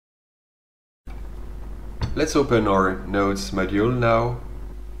Let's open our nodes module now.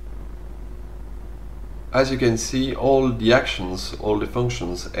 As you can see, all the actions, all the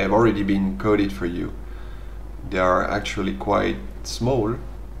functions have already been coded for you. They are actually quite small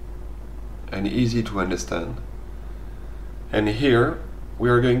and easy to understand. And here we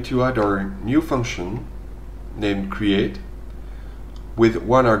are going to add our new function named create with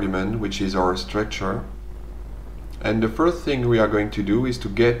one argument, which is our structure. And the first thing we are going to do is to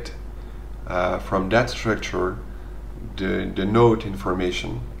get from that structure the node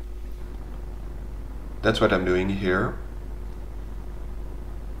information. That's what I'm doing here.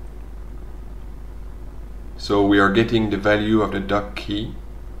 So we are getting the value of the doc key.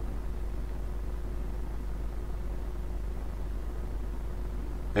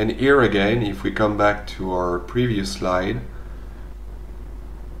 And here again, if we come back to our previous slide,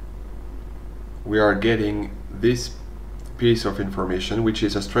 we are getting this piece of information, which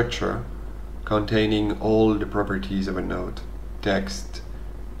is a structure containing all the properties of a node: text,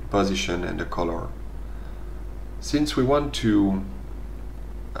 position, and the color. Since we want to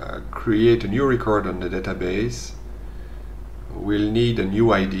create a new record on the database, we'll need a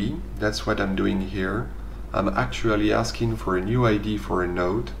new ID. That's what I'm doing here. I'm actually asking for a new ID for a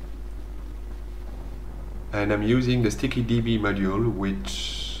node, and I'm using the StickyDB module,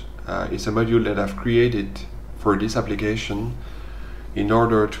 which is a module that I've created for this application in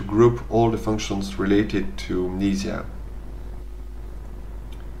order to group all the functions related to Mnesia.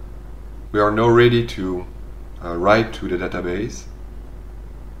 We are now ready to write to the database,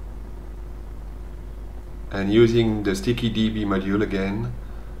 and using the StickyDB module again,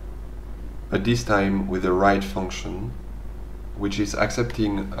 but this time with the write function, which is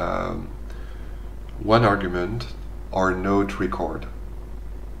accepting one argument, or node record,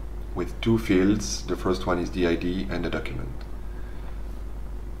 with two fields. The first one is the ID and the document.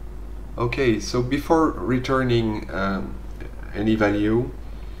 Okay, so before returning any value,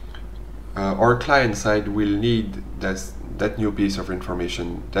 our client side will need that new piece of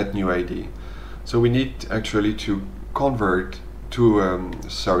information, that new ID. So we need actually to convert to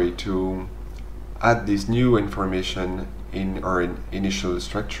add this new information in our initial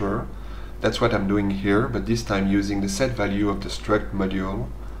structure. That's what I'm doing here, but this time using the set value of the struct module,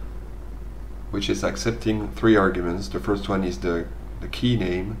 which is accepting three arguments. The first one is the key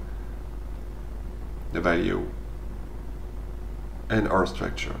name, the value, and our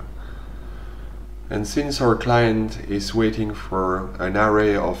structure. And since our client is waiting for an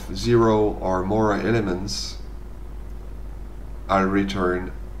array of 0 or more elements, I'll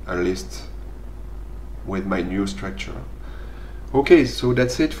return a list with my new structure. Okay, so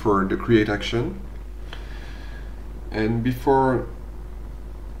that's it for the create action. And before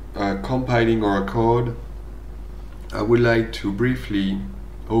compiling our code, I would like to briefly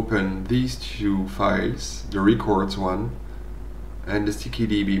open these two files, the records one and the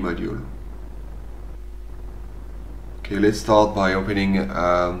StickyDB module. Okay, let's start by opening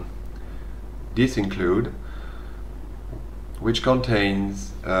this include, which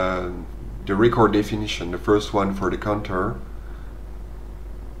contains the record definition, the first one for the counter,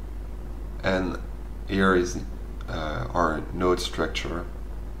 and here is our node structure,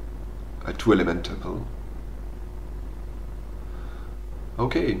 a two-element tuple.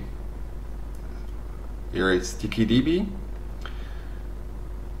 Okay, here is StickyDB,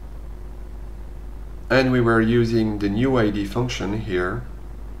 and we were using the new ID function here,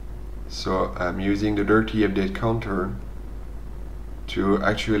 so I'm using the dirty update counter to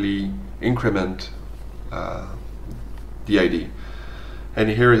actually increment the ID. And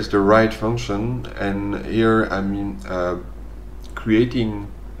here is the write function, and here I'm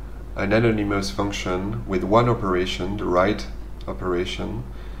creating an anonymous function with one operation, the write operation,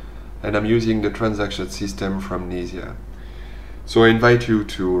 and I'm using the transaction system from Mnesia. So I invite you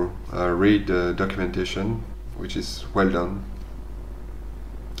to read the documentation, which is well done.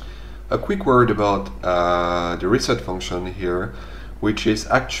 A quick word about the reset function here, which is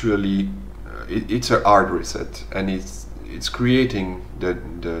actually it's a hard reset, and it's creating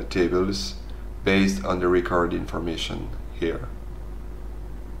the tables based on the record information here.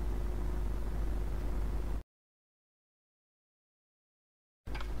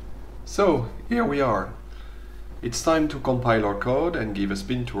 So here we are. It's time to compile our code and give a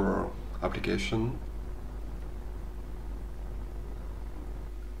spin to our application.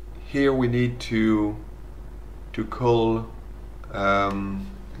 Here we need to call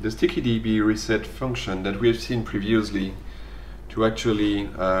the StickyDB reset function that we have seen previously to actually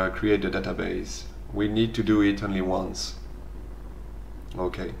create the database. We need to do it only once.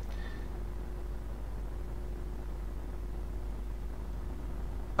 Okay.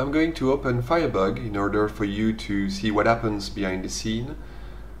 I'm going to open Firebug in order for you to see what happens behind the scene,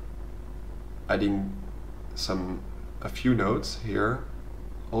 adding a few nodes here.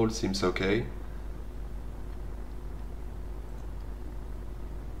 All seems okay.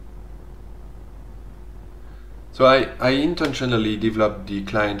 So I intentionally developed the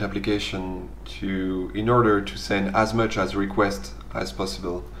client application in order to send as much as request as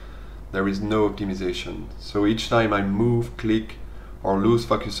possible. There is no optimization. So each time I move, click, or lose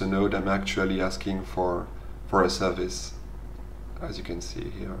focus a node, I'm actually asking for a service, as you can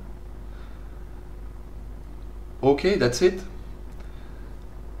see here. Okay, that's it.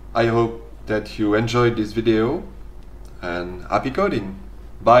 I hope that you enjoyed this video, and happy coding.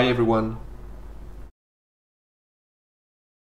 Bye everyone.